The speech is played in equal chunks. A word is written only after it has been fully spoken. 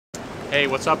Hey,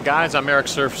 what's up guys? I'm Eric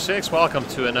Surf 6. Welcome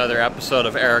to another episode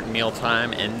of Eric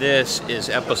Mealtime, and this is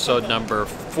episode number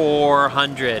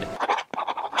 400.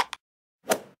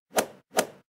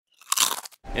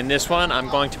 In this one, I'm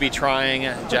going to be trying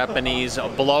Japanese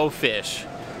blowfish.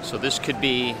 So this could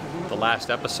be the last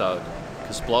episode,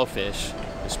 because blowfish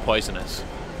is poisonous.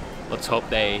 Let's hope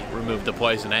they remove the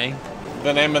poison, eh?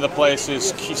 The name of the place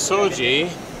is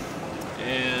Kisoji,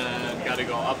 and gotta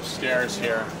go upstairs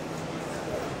here.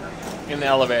 In the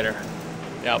elevator.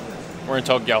 Yep, we're in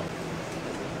Tokyo.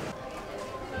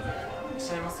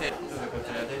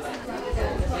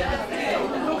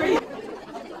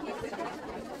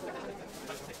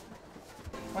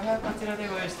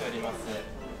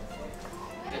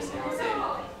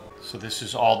 So this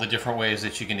is all the different ways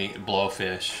that you can eat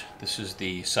blowfish. This is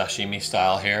the sashimi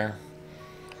style here.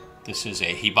 This is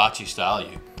a hibachi style.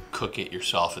 You cook it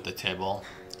yourself at the table.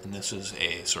 And this is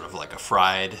a sort of like a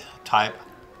fried type.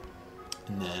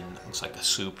 And then looks like a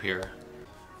soup here.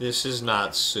 This is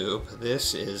not soup.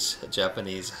 This is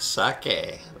Japanese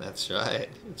sake. That's right.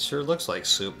 It sure looks like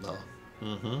soup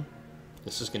though.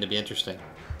 This is going to be interesting.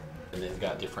 And they've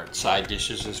got different side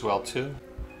dishes as well too.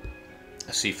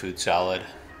 A seafood salad.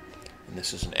 And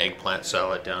this is an eggplant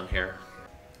salad down here.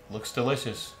 Looks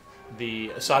delicious.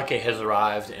 The sake has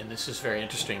arrived, and this is very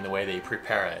interesting the way they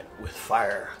prepare it with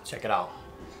fire. Check it out.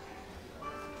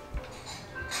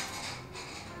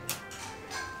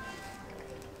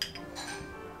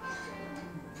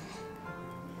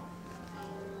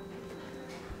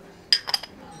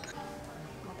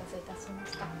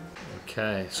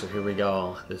 Okay, so here we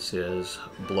go. This is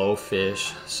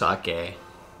blowfish sake,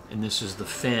 and this is the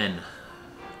fin.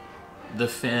 The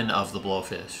fin of the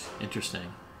blowfish.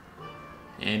 Interesting.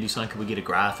 Andy-san, can we get a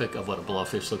graphic of what a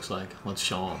blowfish looks like? Let's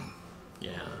show them.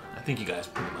 Yeah, I think you guys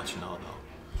pretty much know though.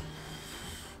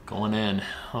 Going in.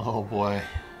 Oh boy,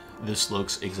 this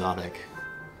looks exotic.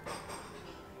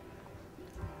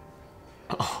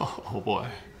 Oh boy.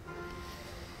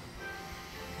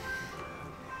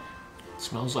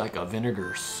 Smells like a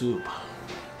vinegar soup.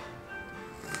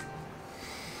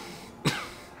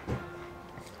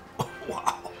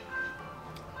 Wow.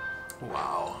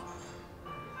 Wow.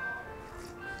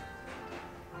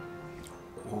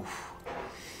 Oof.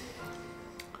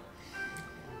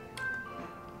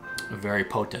 Very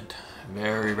potent.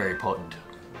 Very, very potent.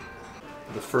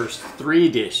 The first 3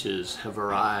 dishes have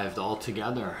arrived all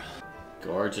together.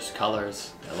 Gorgeous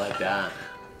colors. I like that.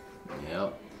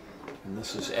 Yep. And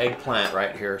this is eggplant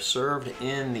right here, served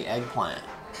in the eggplant.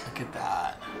 Look at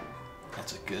that.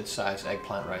 That's a good sized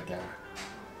eggplant right there.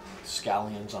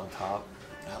 Scallions on top.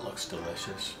 That looks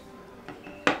delicious.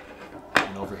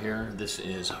 And over here, this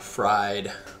is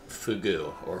fried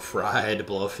fugu, or fried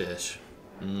blowfish.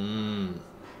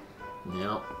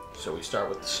 Yep. So we start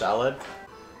with the salad.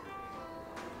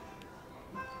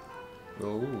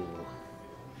 Ooh.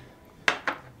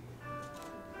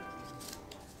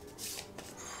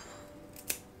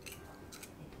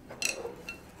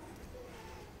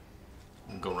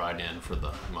 Go right in for the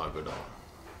magudo.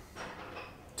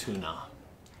 Tuna.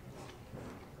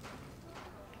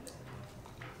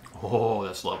 Oh,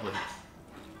 that's lovely.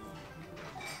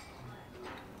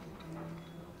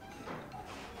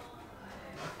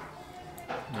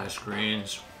 Nice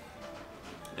greens.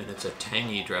 And it's a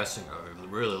tangy dressing. I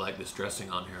really like this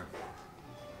dressing on here.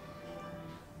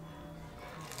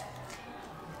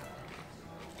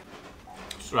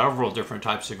 Several different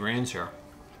types of greens here.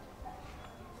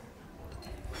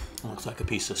 Looks like a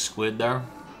piece of squid there.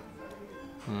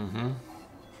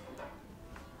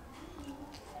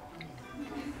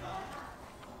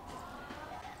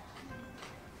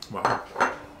 Wow.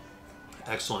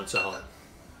 Excellent salad.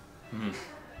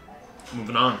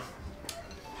 Moving on.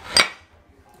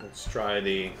 Let's try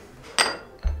the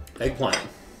eggplant.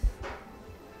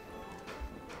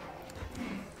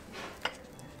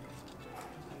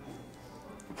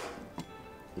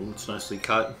 Ooh, it's nicely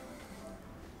cut.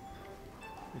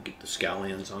 Get the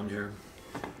scallions on here.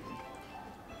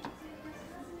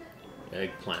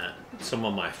 Eggplant. Some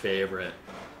of my favorite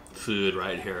food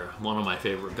right here. One of my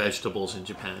favorite vegetables in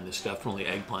Japan is definitely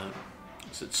eggplant.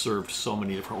 It's served so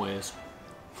many different ways.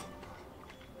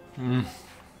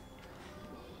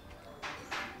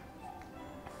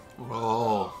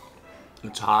 Oh,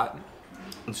 it's hot.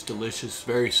 It's delicious.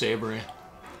 Very savory.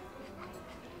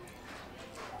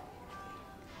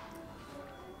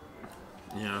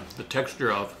 Yeah, the texture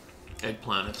of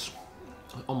eggplant, it's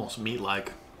almost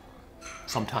meat-like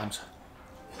sometimes.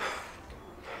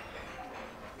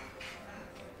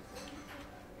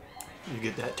 You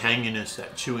get that tanginess,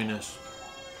 that chewiness.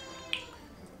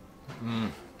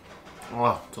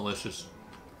 Oh, delicious.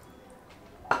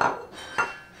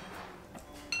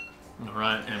 All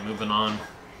right, and moving on.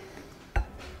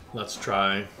 Let's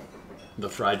try the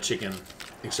fried chicken,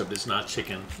 except it's not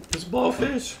chicken. It's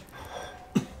blowfish.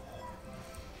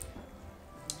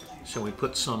 Shall we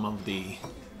put some of the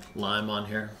lime on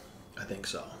here? I think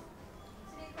so.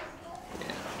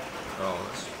 Yeah. Oh,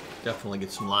 let's definitely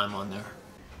get some lime on there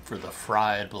for the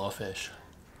fried blowfish.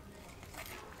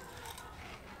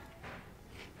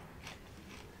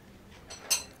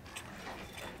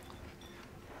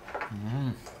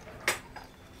 Mmm.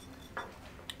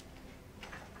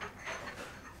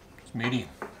 It's meaty.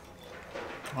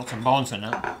 Got some bones in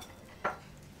it.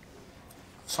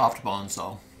 Soft bones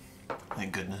though.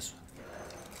 Thank goodness.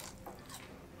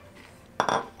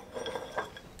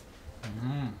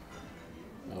 Mmm.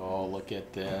 Oh, look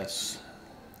at this.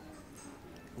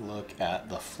 Look at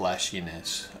the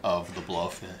fleshiness of the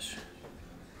blowfish.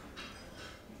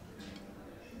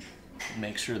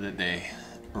 Make sure that they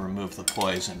remove the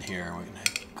poison here. We're going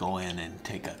to go in and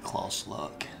take a close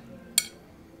look.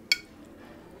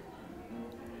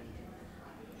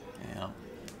 Yeah.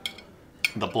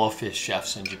 The blowfish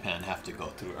chefs in Japan have to go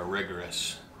through a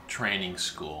rigorous training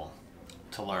school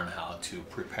to learn how to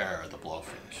prepare the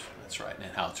blowfish. That's right,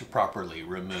 and how to properly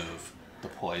remove the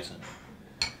poison.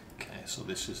 Okay, so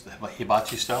this is the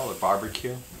hibachi style or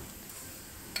barbecue.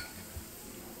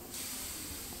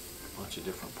 A bunch of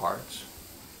different parts.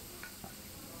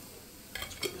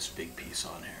 Let's put this big piece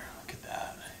on here. Look at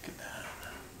that. Look at that.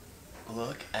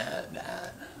 Look at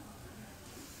that.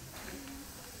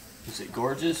 Is it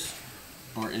gorgeous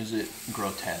or is it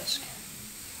grotesque?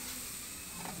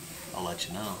 I'll let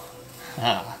you know.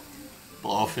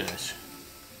 Blowfish.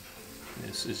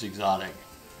 This is exotic.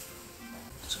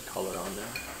 Some color on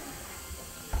there.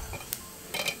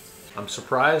 I'm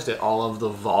surprised at all of the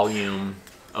volume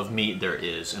of meat there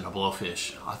is in a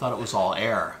blowfish. I thought it was all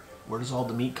air. Where does all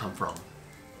the meat come from?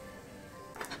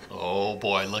 Oh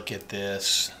boy, look at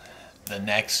this. The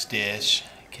next dish.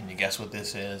 Can you guess what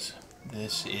this is?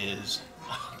 This is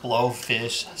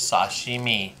blowfish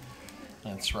sashimi.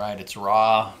 That's right, it's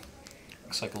raw.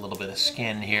 Looks like a little bit of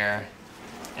skin here.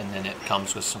 And then it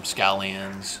comes with some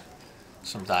scallions,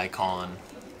 some daikon,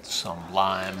 some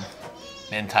lime,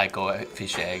 mentaiko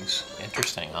fish eggs.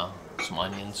 Interesting, huh? Some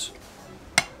onions.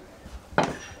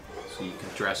 So you can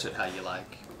dress it how you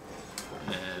like.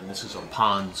 And this is a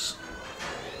pons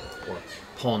or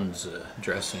ponzu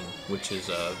dressing, which is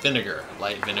a vinegar,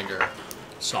 light vinegar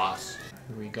sauce.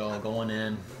 Here we go, going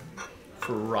in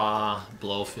for raw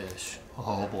blowfish.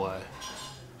 Oh boy.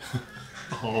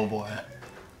 Oh boy.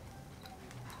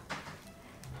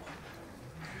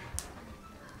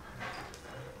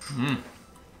 Mmm.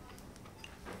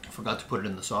 I forgot to put it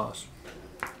in the sauce.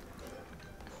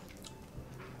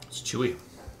 It's chewy.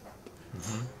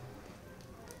 Mm-hmm.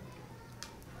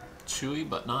 Chewy,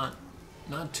 but not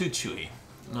too chewy.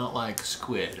 Not like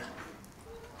squid.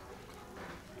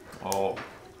 Oh,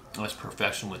 that's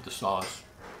perfection with the sauce.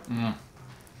 Mmm.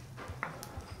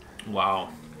 Wow.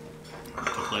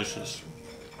 Delicious.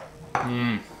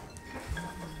 Mmm.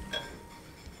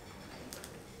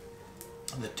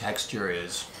 The texture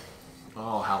is,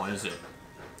 oh, how is it?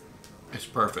 It's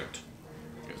perfect.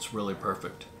 It's really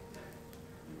perfect.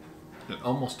 It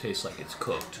almost tastes like it's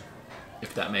cooked,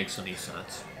 if that makes any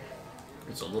sense.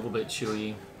 It's a little bit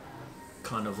chewy,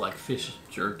 kind of like fish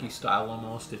jerky style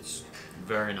almost. It's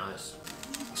very nice.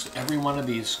 So every one of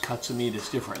these cuts of meat is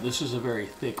different. This is a very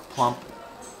thick, plump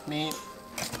meat.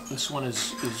 This one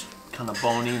is kind of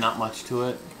bony, not much to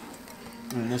it.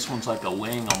 And this one's like a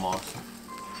wing almost.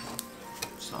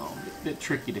 So a bit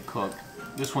tricky to cook.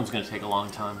 This one's going to take a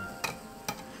long time.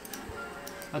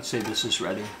 I'd say this is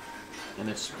ready. And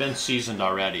it's been seasoned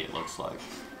already, it looks like.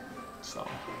 So.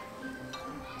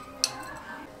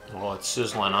 Well, it's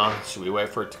sizzling, huh? Should we wait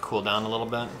for it to cool down a little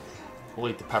bit? We'll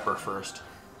eat the pepper first.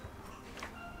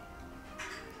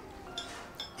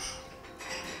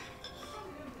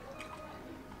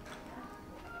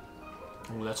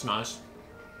 Ooh, that's nice.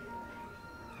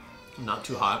 Not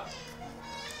too hot.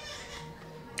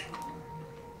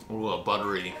 Ooh, a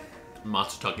buttery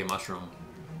matsutake mushroom.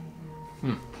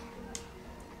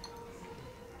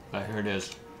 Right, here it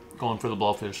is. Going for the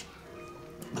blowfish.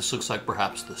 This looks like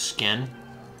perhaps the skin.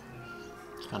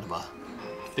 It's kind of a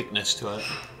thickness to it.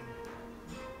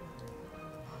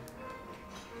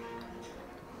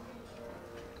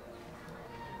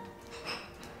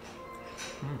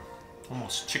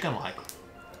 Almost chicken-like.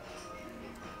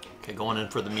 Okay, going in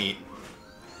for the meat.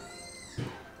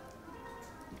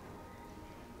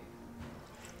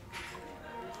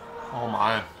 Oh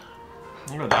my.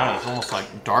 Look at that, it's almost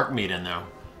like dark meat in there.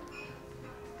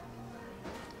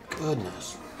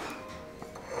 Goodness.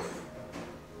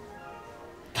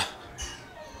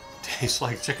 tastes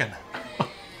like chicken.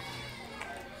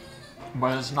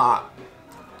 But it's not.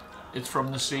 It's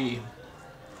from the sea.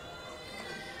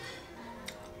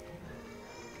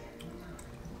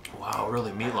 Wow,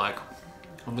 really meat-like.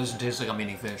 It doesn't taste like I'm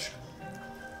eating fish.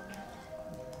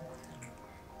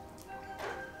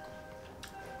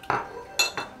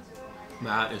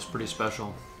 That is pretty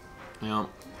special. Yeah.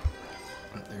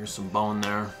 There's some bone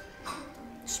there.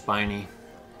 Spiny.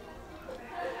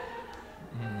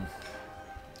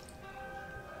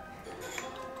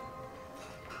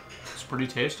 It's pretty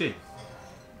tasty.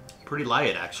 Pretty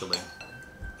light, actually.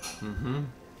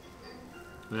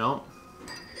 Yeah.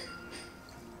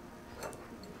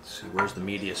 Let's see, where's the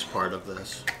meatiest part of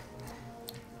this?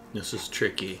 This is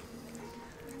tricky.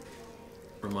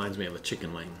 Reminds me of a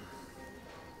chicken wing.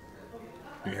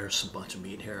 Here's a bunch of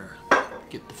meat here.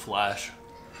 Get the flesh.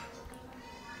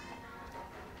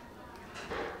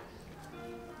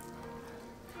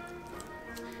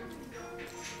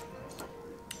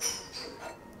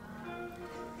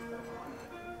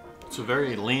 It's a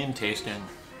very lean tasting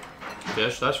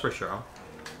fish, that's for sure.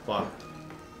 But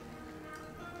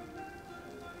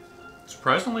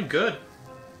surprisingly good.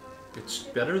 It's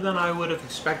better than I would have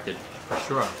expected, for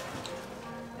sure.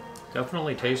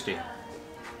 Definitely tasty.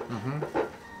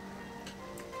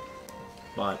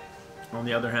 But on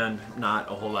the other hand, not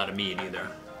a whole lot of meat either.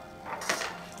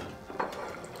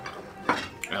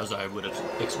 As I would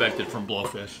have expected from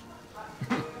blowfish.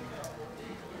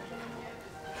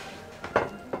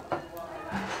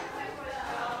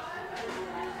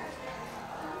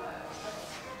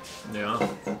 Yeah.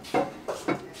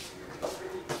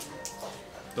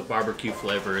 The barbecue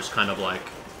flavor is kind of like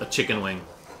a chicken wing.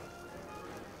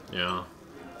 Yeah.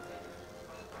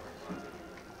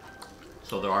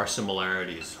 So there are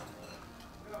similarities.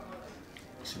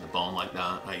 See the bone like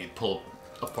that? How you pull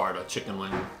apart a chicken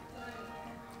wing.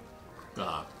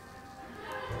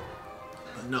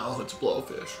 No, it's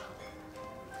blowfish.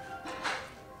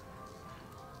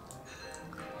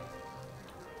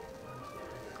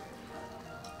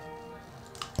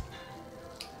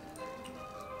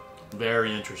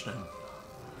 Very interesting.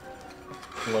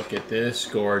 Look at this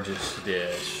gorgeous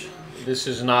dish. This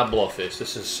is not blowfish.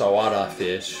 This is sawada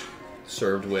fish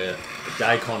served with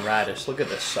daikon radish. Look at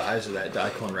the size of that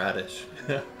daikon radish.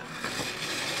 And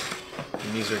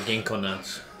these are ginkgo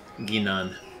nuts.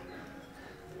 Ginan.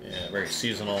 Yeah, very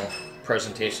seasonal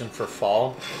presentation for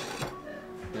fall.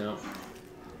 Yeah.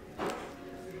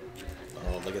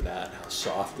 Oh, look at that. How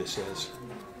soft this is.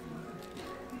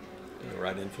 Go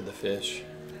right in for the fish.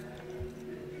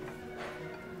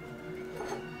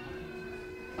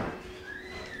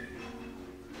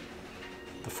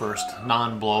 The first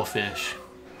non-blowfish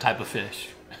type of fish.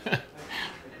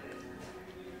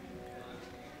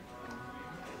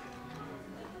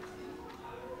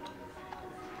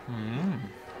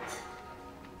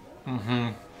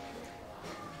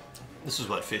 This is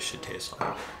what fish should taste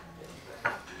like.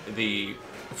 The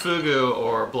fugu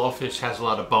or blowfish has a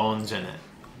lot of bones in it.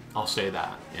 I'll say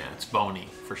that. Yeah, it's bony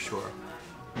for sure.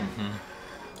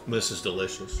 This is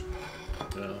delicious.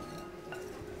 Yeah.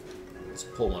 Let's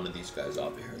pull one of these guys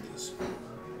off here. These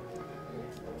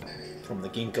from the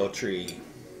ginkgo tree.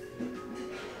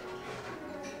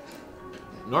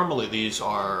 Normally these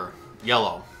are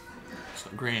yellow, so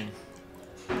green.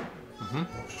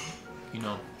 You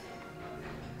know,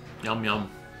 yum yum.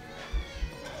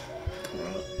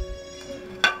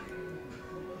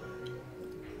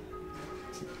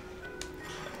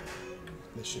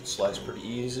 This should slice pretty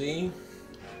easy.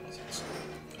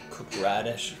 Cooked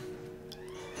radish.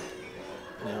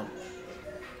 Yeah,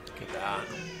 look at that,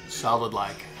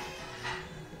 salad-like.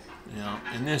 You know,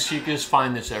 and this, you can just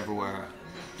find this everywhere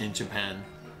in Japan.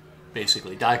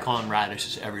 Basically, daikon radish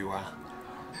is everywhere.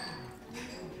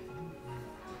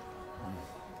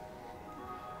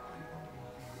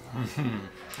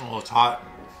 Oh, it's hot.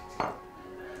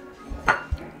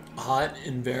 Hot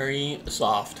and very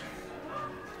soft.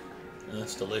 And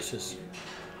that's delicious.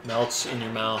 Melts in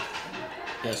your mouth.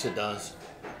 Yes, it does.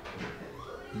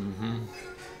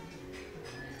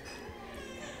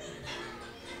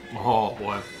 Oh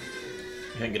boy,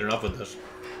 can't get enough of this.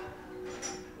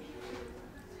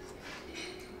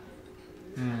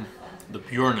 The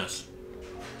pureness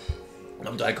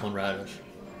of daikon radish.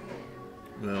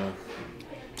 You know,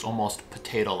 it's almost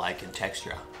potato-like in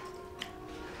texture.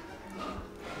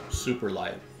 Super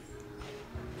light.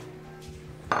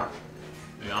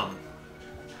 Yum.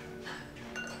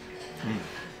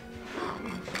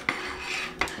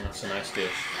 That's a nice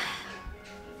dish.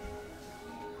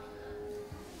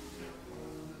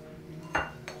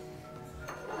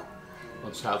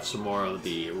 Let's have some more of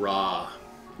the raw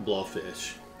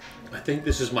blowfish. I think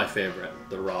this is my favorite,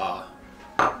 the raw.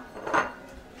 You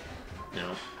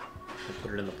know, I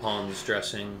put it in the Pond's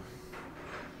dressing.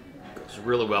 Goes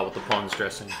really well with the Pond's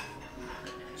dressing.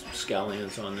 Some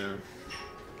scallions on there.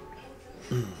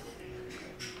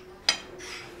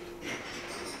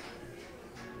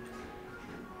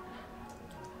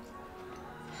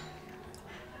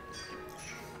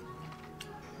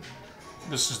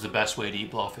 This is the best way to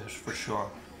eat blowfish for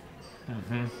sure.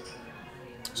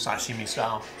 Sashimi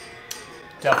style.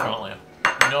 Definitely.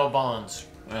 No bones.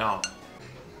 Yeah.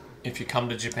 If you come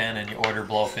to Japan and you order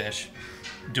blowfish,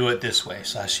 do it this way,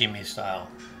 sashimi style,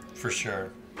 for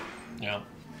sure. Yeah.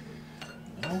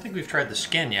 I don't think we've tried the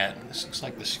skin yet. This looks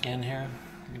like the skin here.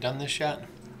 Have you done this yet?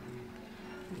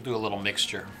 We'll do a little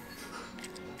mixture.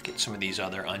 Get some of these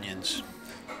other onions.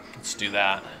 Let's do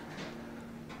that.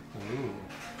 Ooh.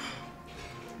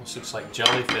 This looks like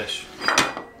jellyfish.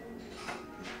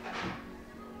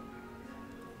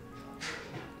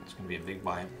 It's gonna be a big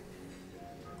bite.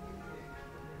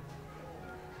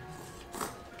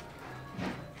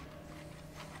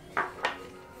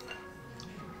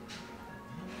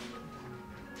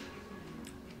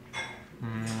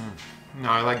 No,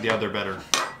 I like the other better.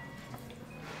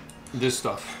 This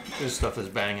stuff is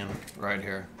banging right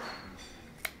here.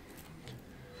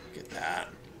 Get that.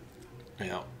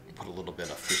 Yeah, put a little bit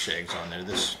of fish eggs on there.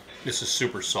 This is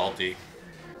super salty.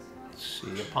 Let's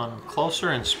see, upon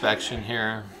closer inspection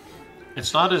here,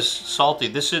 it's not as salty.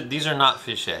 These are not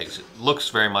fish eggs. It looks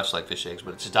very much like fish eggs,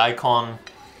 but it's daikon,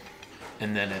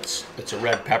 and then it's a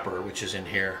red pepper, which is in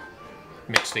here,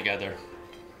 mixed together.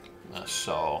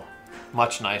 So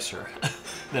much nicer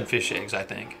than fish eggs, I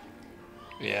think.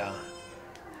 Yeah.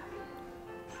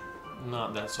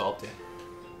 Not that salty.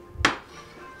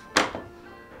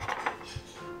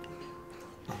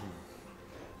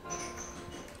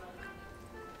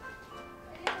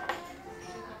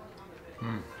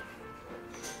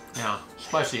 Yeah,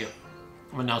 spicy,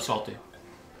 but not salty.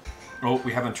 Oh,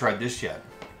 we haven't tried this yet.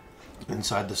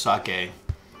 Inside the sake,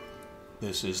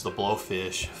 this is the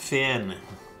blowfish fin.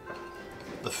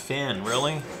 The fin,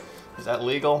 really? Is that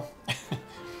legal?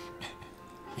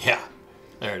 Yeah,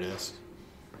 there it is.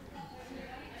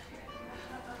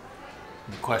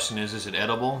 The question is it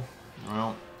edible?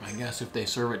 Well, I guess if they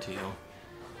serve it to you,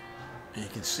 and you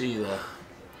can see the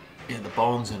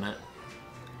bones in it.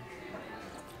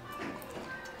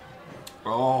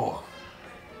 Oh.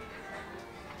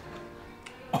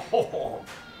 Oh.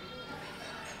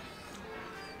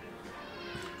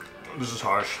 This is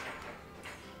harsh.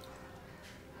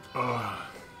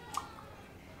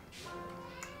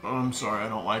 I'm sorry, I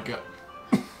don't like it.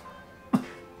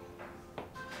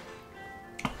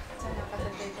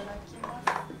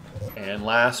 And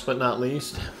last but not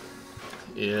least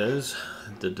is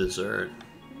the dessert.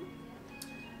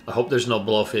 I hope there's no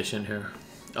blowfish in here.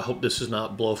 I hope this is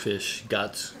not blowfish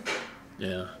guts.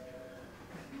 Yeah.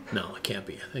 No, it can't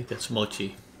be. I think that's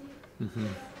mochi.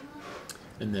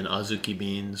 And then azuki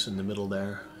beans in the middle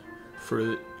there.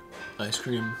 Fruit, ice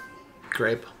cream,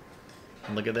 grape.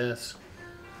 And look at this.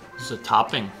 This is a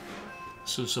topping.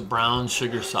 This is a brown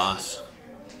sugar sauce.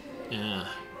 Yeah.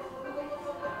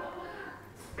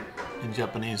 In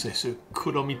Japanese, they say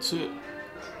kuromitsu.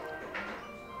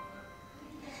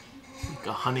 Like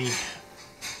a honey.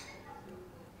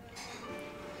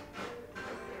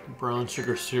 Brown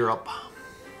sugar syrup.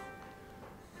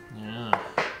 Yeah.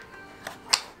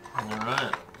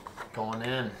 Alright. Going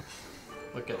in.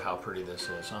 Look at how pretty this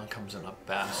is, huh? It comes in a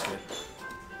basket.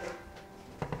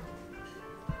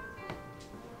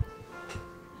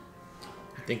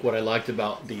 I think what I liked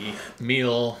about the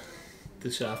meal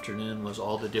this afternoon was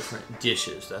all the different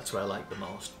dishes. That's what I liked the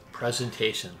most.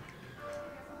 Presentation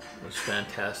was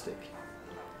fantastic.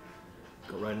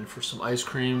 Go right in for some ice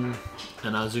cream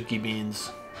and azuki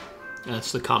beans.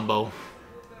 That's the combo.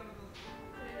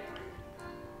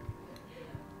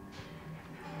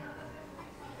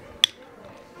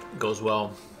 Goes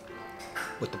well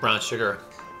with the brown sugar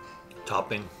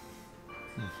topping.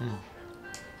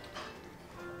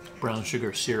 Brown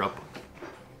sugar syrup.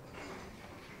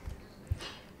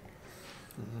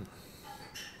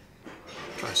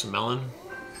 Try some melon.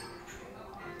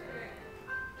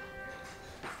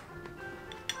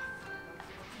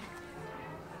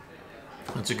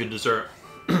 That's a good dessert.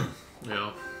 You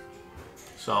know.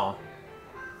 So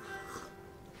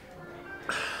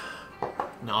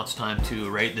now it's time to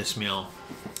rate this meal.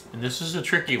 And this is a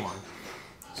tricky one.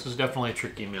 This is definitely a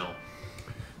tricky meal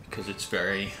because it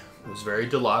was very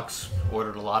deluxe,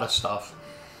 ordered a lot of stuff.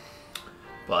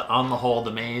 But on the whole,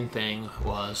 the main thing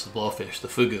was the blowfish, the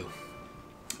fugu.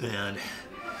 And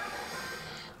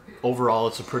Overall,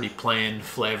 it's a pretty plain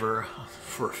flavor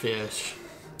for fish.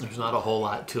 There's not a whole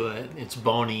lot to it. It's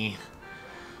bony.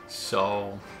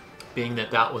 So, being that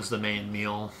that was the main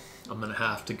meal, I'm gonna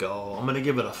have to go. I'm gonna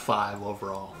give it a 5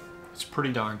 overall. It's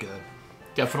pretty darn good.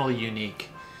 Definitely unique.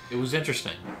 It was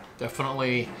interesting.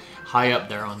 Definitely high up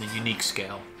there on the unique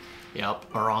scale. Yep,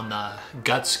 or on the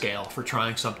gut scale for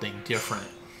trying something different.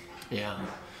 Yeah.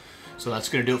 So that's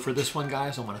going to do it for this one,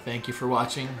 guys. I want to thank you for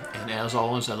watching. And as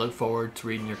always, I look forward to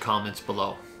reading your comments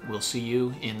below. We'll see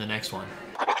you in the next one.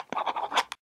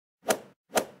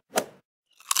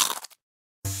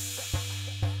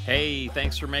 Hey,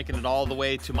 thanks for making it all the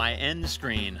way to my end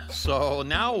screen. So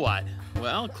now what?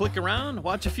 Well, click around,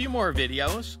 watch a few more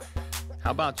videos.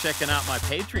 How about checking out my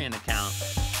Patreon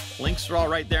account? Links are all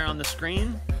right there on the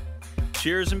screen.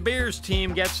 Cheers and beers,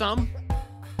 team. Get some?